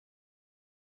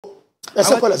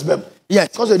That's a call as bem. Yes.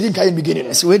 Because they didn't in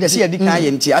beginning. So they see a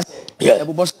decline.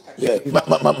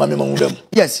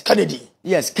 Yes. Kennedy.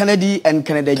 Yes, Kennedy and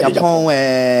Canada, Japan,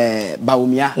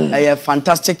 Baumia, a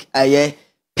fantastic pair.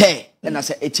 And I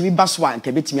said, it's me Baswa and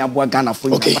Kabit me Abua Ghana for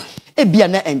you. Okay. A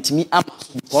Biana and to me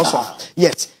because of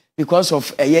yes, because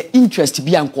of a interest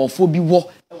be and call for be war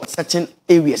certain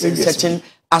areas and certain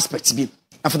aspects be.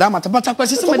 And for that matter, but I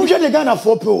question Ghana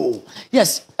for po.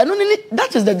 Yes, and only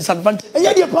that is the disadvantage. And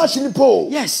yet, you're passing po.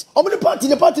 Yes, I'm the party,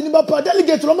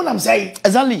 delegate, Roman, I'm saying.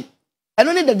 Exactly. And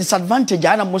only the disadvantage,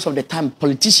 I know most of the time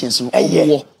politicians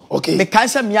war. Okay. The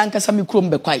Kaisa Mianka Sami Krum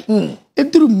Bequai.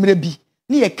 It drew maybe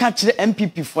near catch the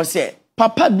MPP for say,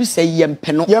 Papa do say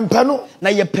Yempeno. Na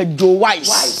ye pedo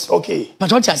wise. Okay.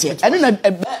 But what I say, and then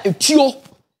a tio.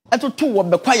 Eto to wo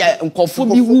bekwaya nkofo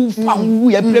bi wu fa wu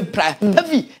ye prepra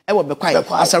heavy e wo bekwaya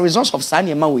as a result of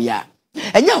sane ma we ya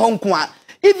enya honko a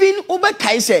even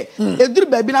obekai say eduru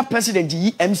ba bi na president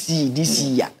yi MC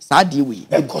DC ya sa de we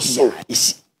ekoso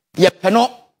ye peno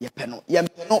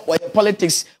wo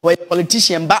politics wo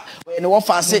politician ba wo ne wo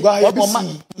fa se wo ma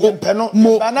ye peno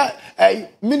na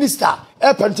minister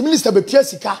minister be tua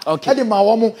sika e de ma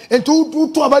wo mo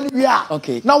ento to aba ni wi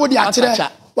a na wo de akere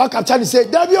wa capture ni say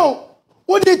dabio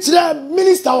what did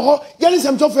minister ho yeli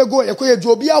sem to fe go ekoye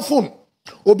ju obi phone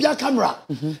obi camera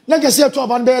na ke se to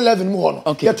about 11 mu ho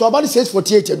no ye to about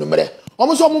 648 enumere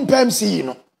omo so omo pm MC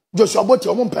no Joshua Boti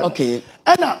omo pm okay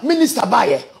ena minister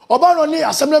baye oba no ni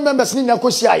assembly members ni na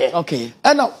kosia ye okay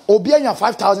ena obi anya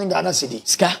 5000 Ghana cedi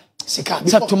sika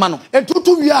tuma no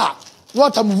entutu wi a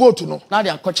what am vote no na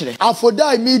dia kochire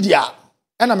afoda media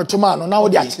ena metuma no na wo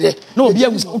dia kire na obi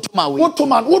utuma we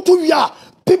wotu wi a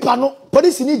people no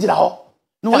police ni gira ho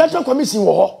no electoral commission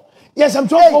wo ho yes am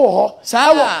trying wo ho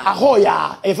aho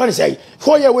ya e fa say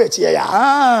 4 year wait ya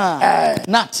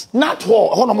not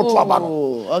ho no mo to aba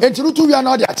no entiru tu wi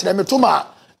na de akire me to ma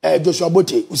Joshua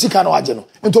Bote usika na waje no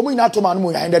ento mo ina to ma no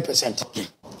mo 100%.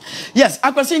 Yes,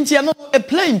 akwasintia no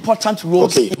play important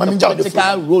roles in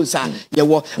political roles ye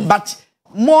wo but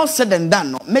more said than that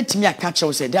no met me a catch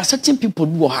say there are certain people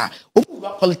who are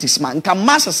politics man can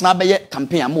masses na be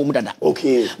campaign am dada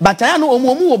okay but I know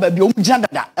omo ba bi omo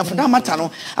dada and for that matter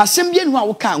no assembly no a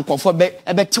wo kan nkofo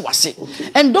be te wase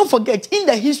and don't forget in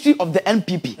the history of the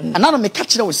NPP and now me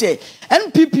catch that we say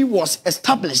NPP was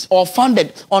established or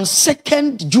founded on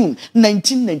 2nd June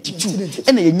 1992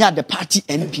 and yenya the party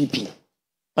NPP.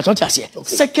 But what I say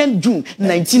 2nd June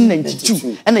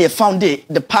 1992 and they founded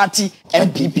the party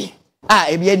NPP.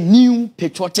 A new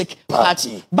patriotic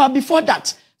party. But before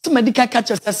that, some medical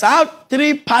catchers says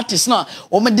 3 parties now.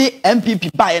 Omede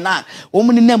MPP buy na.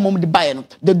 Omuni name omede buy no.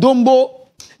 The Dombo,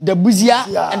 the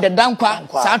Buzia, and the Dankwa.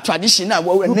 Sa tradition na.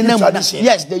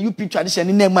 Yes, the UP tradition.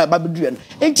 In name Babaduan.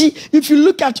 If you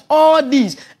look at all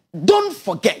these, don't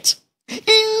forget.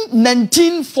 In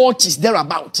 1940s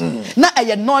thereabout, na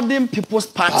a Northern People's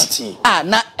Party.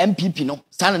 Na MPP no.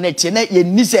 Sana net ye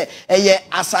ni se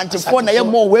Asante for na ye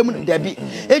more women there be.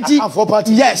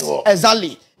 Yes,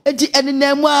 exactly.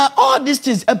 All these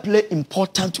things play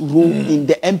important role in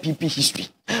the MPP history.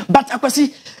 But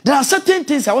akwasi there are certain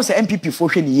things I was a MPP for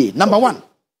year. Number 1.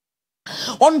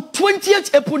 On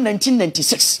 20th April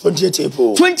 1996. 20th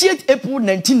April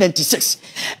 1996.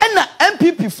 And the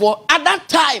MPP for at that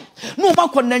time, no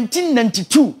back on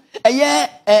 1992,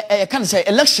 can say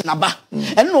election aba.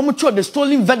 And no more the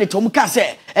stolen verdict can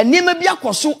say. And near maybe a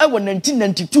course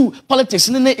 1992 politics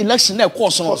in the election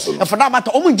course. And for that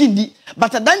matter,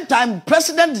 but at that time,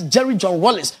 President Jerry John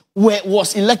Wallace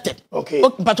was elected. Okay.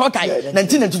 But okay,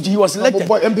 1992 he was elected.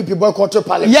 MPP boycotted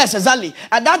parliament. Yes, exactly.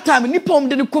 At that time, Nippon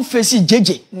didn't go face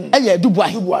JJ.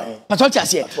 Dubois. But what I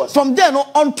say, from then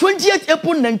on 20th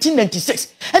April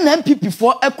 1996, an MPP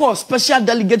for a special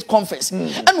delegate conference,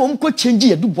 and one could change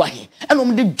Dubois, and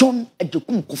one did John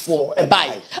Edukunko for a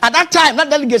buy. At that time, that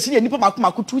delegate in Nippon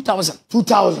 2000.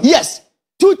 2000. Yes.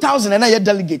 2,000 and I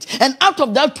delegate, and out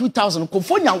of that 2,000,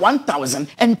 California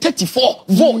 1,034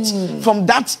 votes from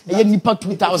that Nipa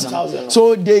 2,000.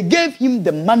 So they gave him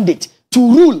the mandate to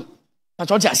rule. That's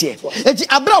what I say. It's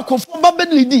about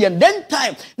Kofu and then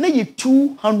time na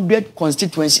 200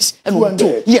 constituencies and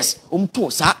yes,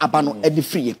 sa abano edi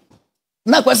free.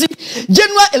 Now,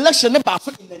 general election about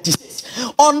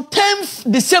 1996 on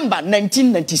 10th December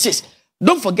 1996.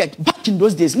 Don't forget, back in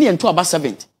those days, near to about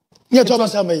 7th. Yeah, to about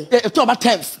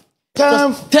 10th.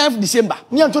 10th December.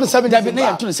 Near to the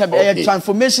 7th.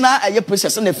 Transformational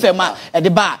process and the firm at the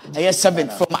bar.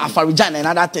 7th from Afarijan and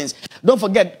other things. Don't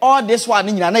forget all this one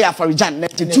in Afarijan,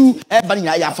 92,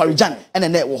 Afarijan, and a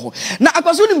network. Now, I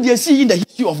was going to see in the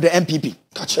history of the MPP.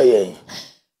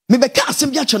 me be ka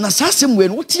asem bia chona sa asem we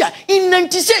no tia in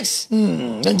 96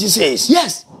 96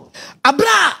 yes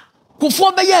abra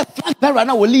kofo be ye flag bearer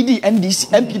na we lead NDC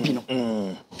MPP no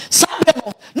sabe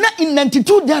no na in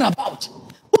 92 there about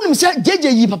unim say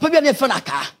jeje yi papa bia na fe na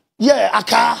aka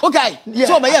aka okay yeah,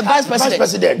 so be ye vice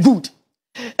president good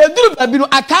eduru babi no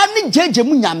aka ni jeje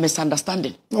mu nya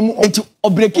misunderstanding enti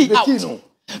obreki out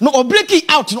no obreki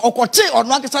out no okote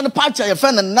ono akesa ne party ye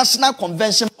fe na National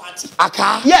Convention Party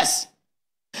aka yes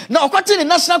na okote the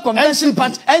National Convention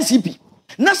Party NCP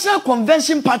National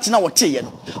Convention Party na wote ye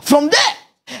no from there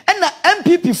and the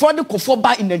MPP for the kofo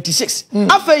ba in 96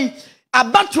 afei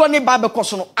abatro ne ba be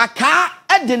koso no aka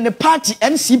e de ne party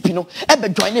NCP no e be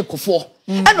join ne kofo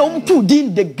and two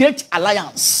din the Great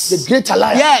Alliance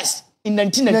yes in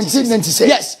 1996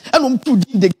 yes and two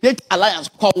din the Great Alliance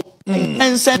called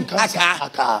Tencent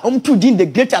aka two din the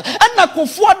Great and na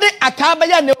kofo de aka be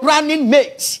ya ne running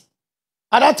mate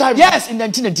at that time yes in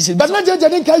 1996 but not just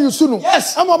didn't carry you soon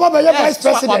yes I'm about vice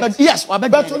president yes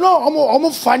but no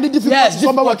I'm finding difficult to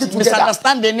working together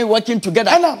misunderstanding working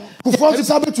together and kufo to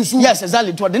sabe to sue yes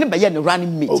exactly to the be ya ne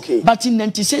running mate okay. but in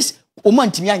 96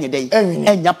 omantimi anye dey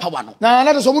enya power no na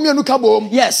na so mumia nuka bom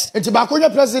yes enti ba konya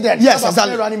president yes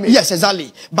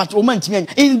exactly but omantimi anye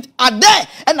in ade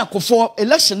na kofo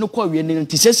election no kwa we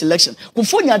 96 election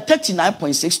kofo nya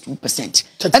 39.62%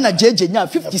 na jeje nya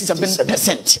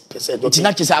 57% enti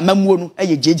na chese amamuo no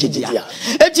eye jeje ya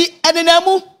enti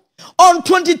enenamu on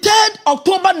 23rd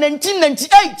October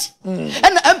 1998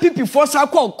 and MPP force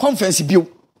call conference bio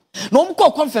no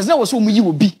call conference na was omuyi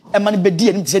obi e man be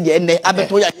die nim say de ene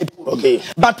abeto ya okay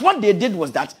but what they did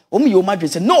was that omuyi o madre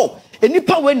say no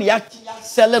enipa when ya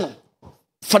selling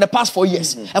for the past 4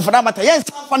 years and for that matter yes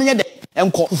fan ye de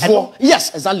enko yes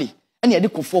exactly and ye de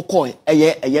kofo call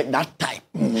that time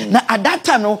na at that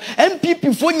time no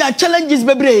MPP for nya challenges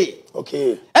bebre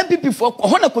okay MPP for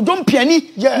hona ko jompiani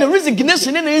na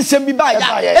resignation na nsem bi ba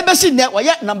ya e be si ne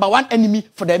we number 1 enemy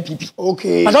for the MPP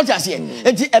okay but don't you see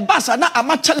enti e basa na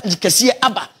ama challenge kese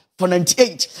aba for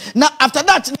 98 now after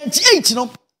that 98 no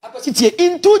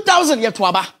in 2000 year to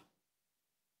aba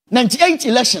 98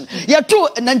 election year to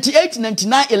 98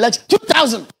 99 election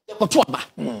 2000 to aba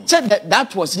said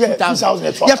that was 2000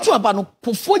 year to aba no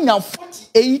pofonya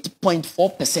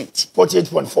 48.4%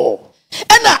 48.4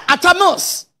 and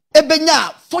atamos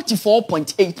ebenya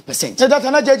 44.8%. So that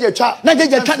na JJ cha na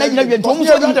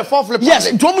the fourth republic. Yes,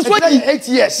 8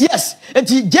 years. Yes, and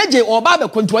JJ oba be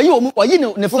kontoyi oyi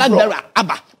ne flag bearer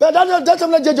aba. But that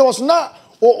time na JJ was na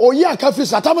oyi akafi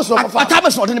atamos no fa.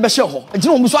 Atamos no de be share ho. Enti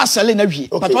no mu so asele na wie.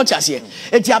 But what you say?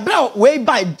 Enti abra we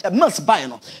buy must buy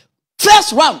no.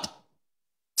 First round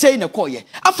say na call ye.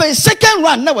 After second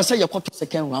round na we say you call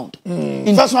second round.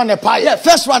 In first round yeah,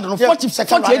 first round no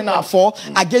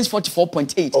 48.4 against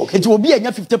 44.8. Okay. It will be a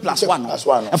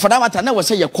 50+1. And for that matter na we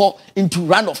say you call into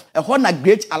runoff. A hona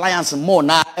Great Alliance more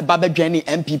na e ba bedwani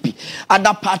MPP.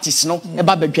 Other parties no e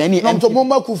ba bedwani MPP. No to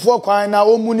moma kufuo kwan na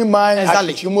omuni man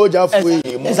atimoja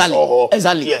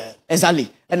Exactly. Exactly.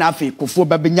 And afi kufuo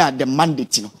babenya the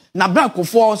mandate no. Na bra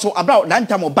kufuo so abra that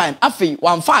time oban afi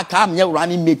wamfa ka am ye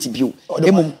running mate bio.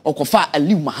 Emum okofa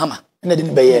Aliu Mahama. Na de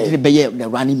beye the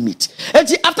running mate.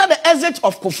 After the exit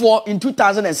of Kufuor in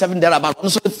 2007 there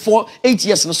about so for 8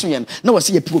 years no so yen na we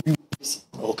say people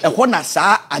okay. E na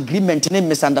sa agreement ne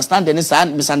misunderstanding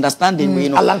we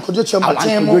know. Alankojo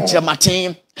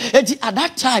Martin. At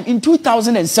that time in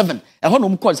 2007 e ho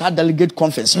no call that delegate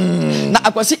conference. Na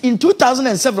akwase in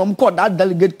 2007 call that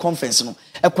delegate conference no.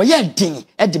 E koye din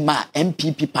e de ma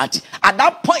MPP party. At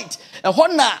that point e ho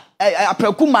na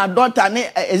apreku my daughter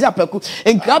ne ezi apreku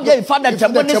enkabia in father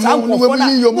tembo ne sa nkofo na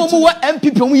mo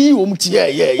MPP mo yi omu ti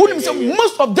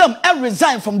most of them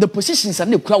resign from the positions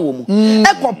and they kura wo mu e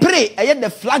ko pray the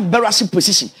flag bearership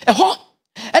position e ho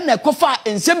and na kofa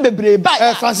ensem bebre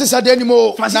ba Francis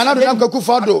Adenimo Nana Donko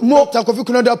Kufado Dr. Kofi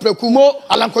Kunoda Preku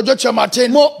Alankojo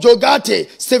Martin Jogate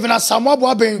Stephen Asamoah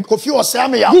Boaben Kofi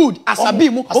Osamia good asabi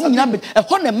mu o nyina e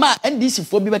ho na ma NDC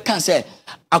fo bi be kan say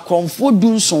akonfo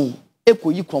dunson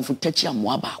ekoyi konfutachi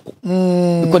amoa baako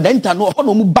because then ta no ho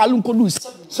no mu balu ko do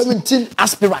 17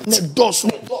 aspirants so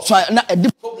na a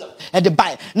problem at the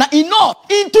buy now in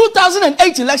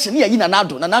 2008 election here na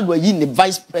Nado yi the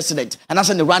vice president and as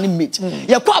the running mate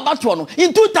ye ko about no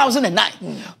in 2009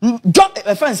 job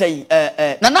friend say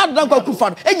Nado dan ko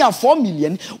fund enya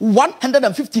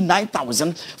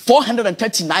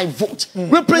 4,159,439 votes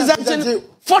representing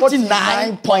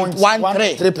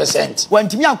 49.13%. When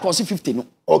Timmy cross 50 no.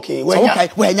 Okay,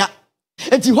 wenya.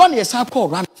 Enti ho na yesa call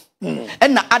run.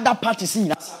 And na other parties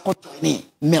in call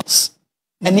Mills.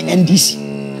 Any NDC.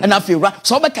 And I feel right.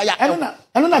 So be kaya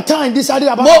And on a time decided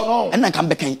about no. And I come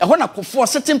back. I want to for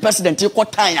certain president you call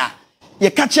time. You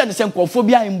catch the same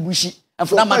phobia in bushy. And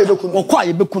for that matter, or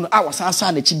quiet Bukun, I was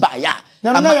answering the Chibaya.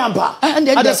 And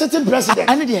the certain president.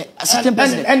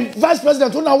 And vice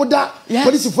president who now would that.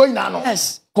 Police for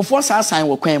yes. Before sign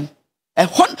will come. A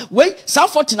wait,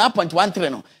 South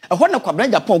 49.13. A one of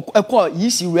Cabranja Pong, a call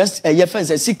easy rest, a fence,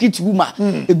 a secret rumor,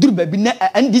 a do baby,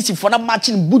 and this for not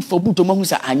matching boot for boot among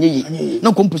us.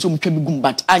 No composition can be good,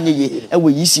 but Anye, a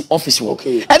way easy office work.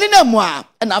 And in a mois,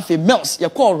 and after Mills, your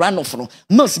call ran off from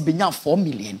Mills be now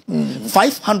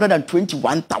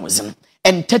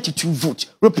 4,521,032 votes,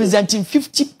 representing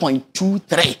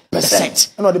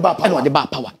 50.23%. And what the bar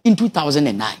power in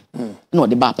 2009. No,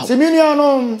 the bar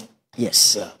power.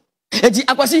 Yes. Eti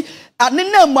akwasi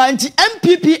anena mwanti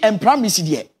MPP and Prime Minister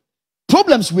there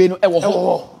problems we no ewo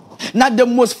ho na the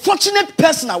most fortunate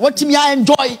person what me I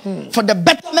enjoy for the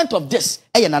betterment of this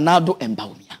Nanado and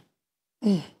Baumia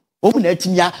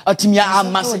atimia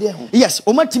amase yes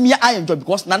omatimia I enjoy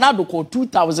because Nanado call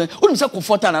 2000 only say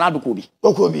comfort Nanado Kobi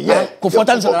yeah comfort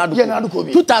Nanado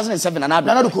Kobi 2007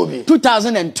 Nanado Kobi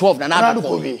 2012 Nanado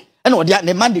Kobi. And what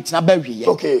the mandate na bury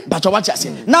okay. But what you say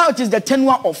now it is the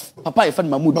tenure of Papa Ifan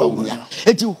Mahmoud Bawumia.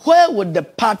 It is where would the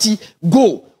party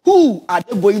go? Who are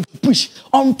they going to push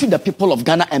onto the people of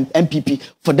Ghana and MPP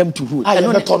for them to rule? Yes,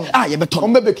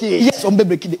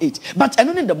 the 8. But I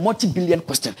know the multi-billion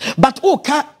question. But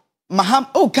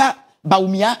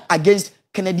Bawumia against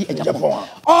Kennedy and Japan.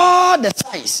 All the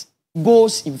signs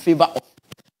goes in favor of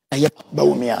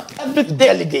Bawumia. Everything.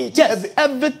 Delegate. Yes,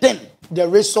 everything. The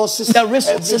resources,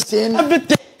 everything.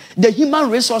 The human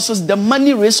resources, the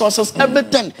money resources,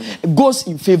 everything goes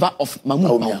in favor of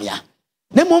Mahmoud Bawumia.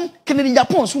 Nemom Kennedy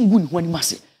Japan so good when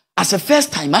as a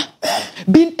first timer,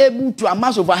 being able to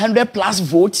amass over 100+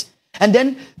 votes, and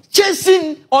then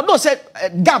chasing, although said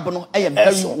gap no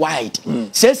very wide,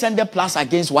 600+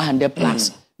 against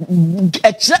 100+.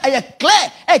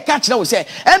 Clear, catch that we say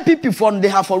MPP form they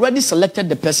have already selected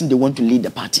the person they want to lead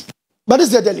the party. But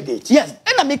it's the delegate. Yes,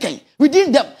 and I'm making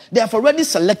within them they have already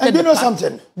selected. And you know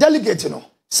something? Delegate,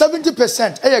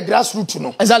 70% a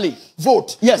grassroots, exactly.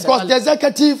 Vote. Yes, because the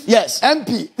executive, yes,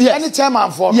 MP, yes, any chairman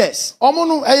for yes,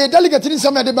 Omonu a delegate in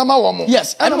some of the Bama woman.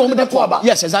 Yes, and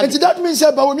yes, exactly. And that means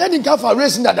that we need to have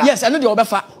racing that. Yes, I know the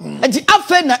Obefa. And the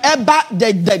Afena eba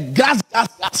the grass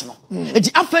no. And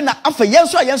the Afena after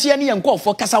yes any and call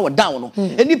for Casa down no.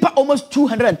 And nipa almost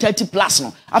 230+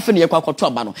 no. Afena ye kwa to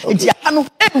aba no. And the ano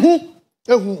ehu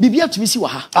bibia to misi wa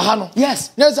ha. Aha no.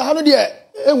 Yes. Yes, aha no de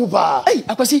ehu pa. Hey,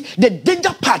 akwasi the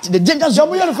danger part, the danger zone.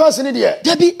 Jamu ya first ni de.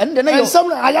 Debi and then and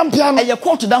some I am piano. E ye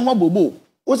court down ho bobo.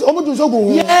 Was omo so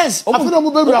go. Yes, afena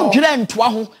mo bewura ho. Dwere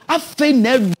ntoa ho. Afen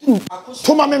na du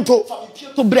tomamento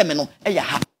to breme no e ya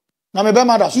ha. Na me be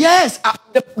matters. Yes,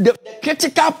 the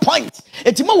critical point.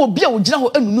 Etima wo bia wo gina ho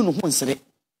anunu no ho nsere.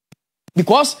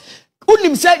 Because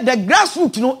unim say the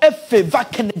grassroots no e favor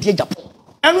Kennedy Japan.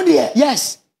 Anu de.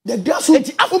 Yes. The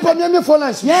grassroots open me for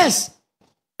lines. Yes.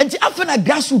 And after a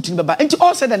grassroots in Baba, and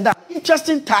all said and done,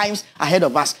 interesting times ahead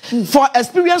of us. For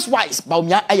experience wise,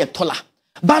 Bawumia Ayatola.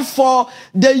 But for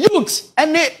the youths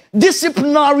and the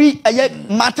disciplinary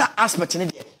matter aspect in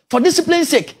it, for discipline's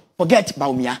sake, forget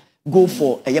Bawumia. Go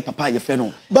for a papa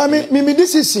yefeno. But me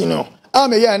this is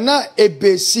I'm a na a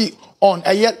basic on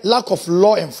a lack of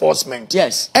law enforcement.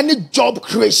 Yes. Any job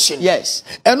creation. Yes.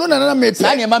 And no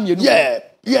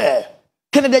yeah.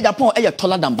 Kennedy Japan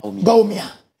taller than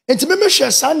Bawumia. And me share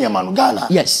Sanya man Ghana.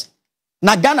 Yes.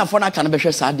 Na Ghana for na can be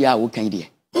share Sadia wo kan die.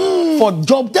 For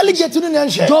job delegate no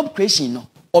job creation no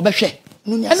obehwe.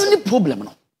 And no problem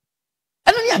no.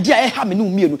 And no idea e ha me no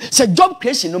mienu. Say job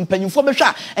creation no mpanyimfo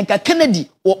behwe and ka Kennedy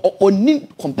oni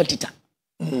competitor.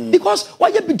 Because why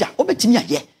you be da obetimi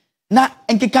aye. Na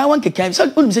enkekan wan kekan so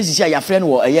onim say sisi ya friend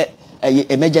wo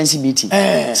emergency meeting.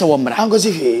 So wo mra.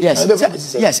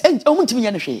 Yes. Yes. And omuntimi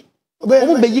ye no hwe.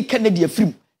 Omo be yi Kennedy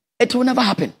afrim. It will never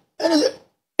happen.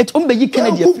 It won't be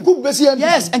Kennedy.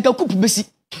 Yes, and Kup Bessi.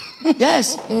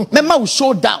 Yes. Mema will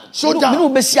show down. Show down. No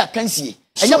Bessi I can see.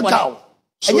 Show down.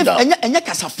 And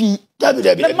Yakasafi.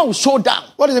 Mema will show down.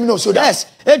 What does it mean show down? Yes.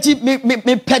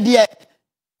 Me pedie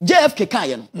JFK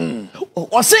Kayan.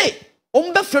 Or say,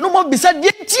 Ombe no more beside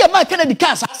the Tia Kennedy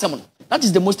cars. That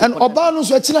is the most important. And Obano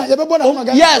so China,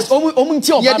 yes,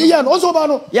 Omunti Obano. Also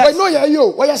Obano. I know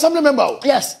you. Why assembly member?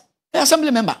 Yes.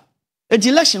 Assembly member. A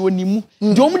election when you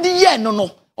don't ye no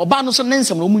Obano so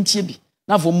nensem no muntie bi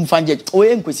na for mfanje o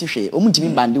enkwesi hwe o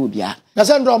muntimi bande obia na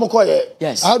sendro mokoye.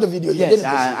 Yes, I have the video. Yes,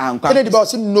 Kennedy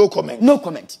about no comment. No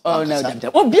comment. Oh no,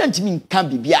 obia ntimi nkan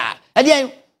bibia e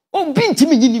dey obi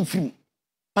ntimi nyini mfrim.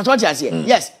 But what you say?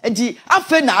 Yes, enti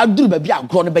afa na aduru ba bia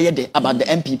agro no be ye de about the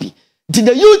MPP.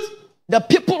 the youth, the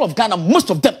people of Ghana, most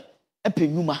of them,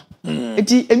 epenyuma.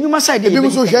 Eti enyuma side. People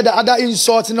also hear the other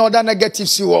insults and other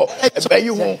negatives. You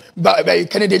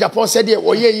Kennedy Japan said,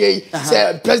 "Oh yeah,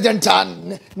 say President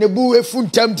Tan nebu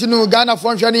efuntem tinu Ghana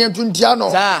function and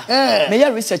tuntiano."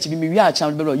 May research me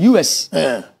US.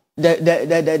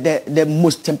 The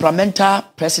most temperamental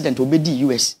president will be the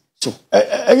US. So,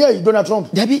 yeah, Donald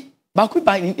Trump. Debbie, back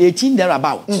by 18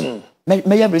 thereabouts.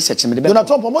 May research me. Donald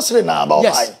Trump almost now about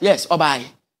yes, or by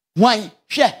why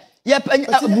share. Yep,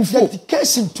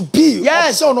 dedication to be.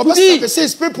 Yes, so no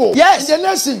services people. Yes, in the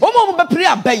nursing. Omo be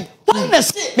prayer bay. Why na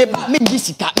say me ba me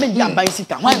disika, me dia ban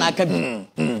sika. Why na aka bi?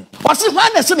 O say why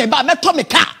na say me ba me to me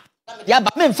car. Na me dia ba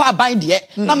me mfa ban de.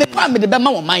 Na me pa me de be ma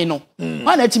wo man no.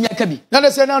 Why na timi aka bi? Na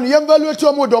say na you evaluate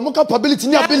your omo capability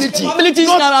ni ability. Ability is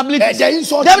not ability. The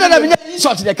insult.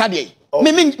 Insult the car dey.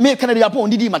 Me Canada upon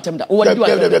didi matem da. O wa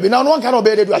do. Now no one can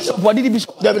obey the do. What did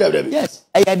bishop? Yes.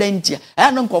 I identity. I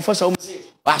no confessor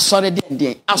asori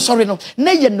den asori no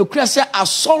na ye nokura se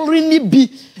asori ni bi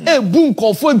ebu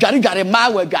nkofo dware ma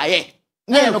wa dwaye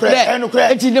na ye nokura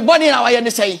enti the body na wa ye ne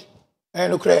sei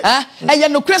nokura ye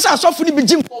nokura se asofo ni bi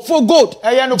jim nkofo gold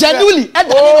genuinely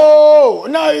oh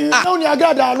na ni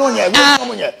agrada no nye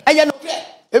ye nokura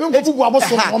ebe nkufu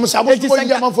aboso omsabo so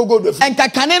yin man for gold enka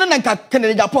kane no enka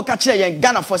kane Japan ka kire yen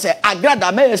Ghana for say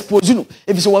agrada ma expose no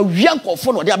e bi so wa wia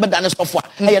nkofo no de abeda ne sofo a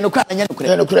ye nokura anya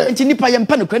nokura enti nipa ye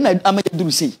mpa nokura na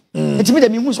amaduru sei enti me de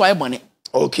mi hu so aye bone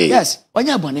okay yes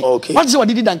onya bone what is what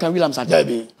did Duncan Williams at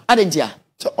adentia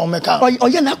so omeka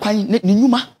oye na kwan ne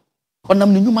nyuma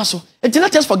onam ne nyuma so enti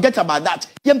let us forget about that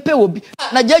ye mpa obi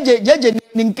na jeje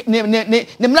ne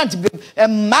mlant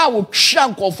ma wo twa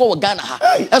nkofo wo Ghana ha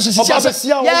eso sisi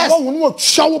yes wo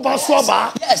twa wo ba so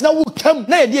ba yes na wo kam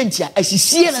na ye de ntia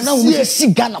asisie na wo si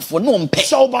Ghana fo no mpe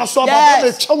twa wo ba so ba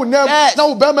na twa wo na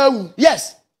wo ba ma wu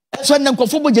yes so na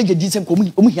nkofo bo jeje di sem ko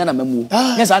mu hia na mamu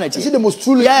yes ana the most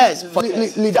true yes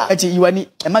leader ati yiwani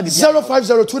e ma bi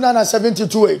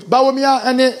 0502997028 bawomia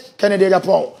ene Kennedy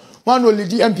Japan one only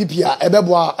the MPP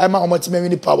ebeboa ema omotima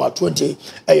wini power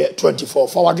 2024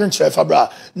 for our drink fabra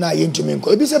na yentumi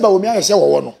nko ebi se bawomia ye se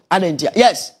wo no adentia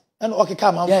yes and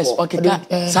okeka man yes okeka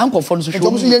sankofo no so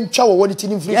show so yentwa wo ni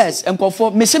tini free yes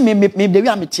enkofo me se me de wi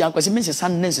ametia kwase me se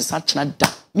san nense sa chena da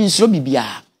me nsuro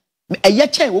bibia eye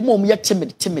chen wo mo ye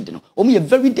timid no wo mo ye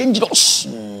very dangerous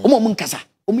wo mo nkasa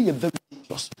wo mo ye very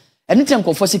dangerous anytime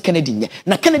confo si Kennedy nye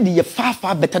na Kennedy ye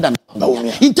far better than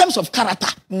in terms of character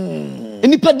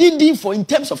anybody din for in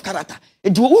terms of character e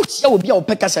do wo sia obi a wo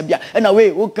pekasa bia na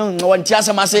we wo kan wanti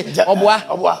asemase oboa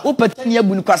wo petani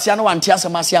abu ni kwase na wanti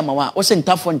asemase ama wa wo se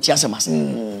ntafo nti asemase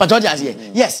but what is here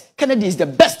yes Kennedy is the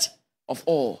best of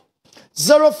all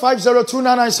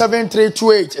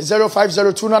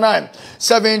 0502997328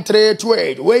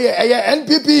 0502997328 where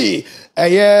NPP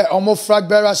omo flag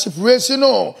bearership race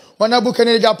no Honorable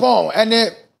Kennedy Japan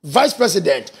and Vice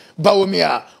President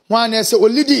Bawumia one say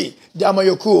Olidi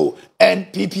Damayoku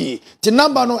NPP the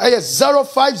number no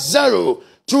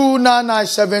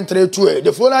 0502997328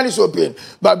 the phone line is open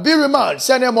but be reminded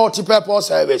send a multi-purpose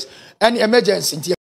service any emergency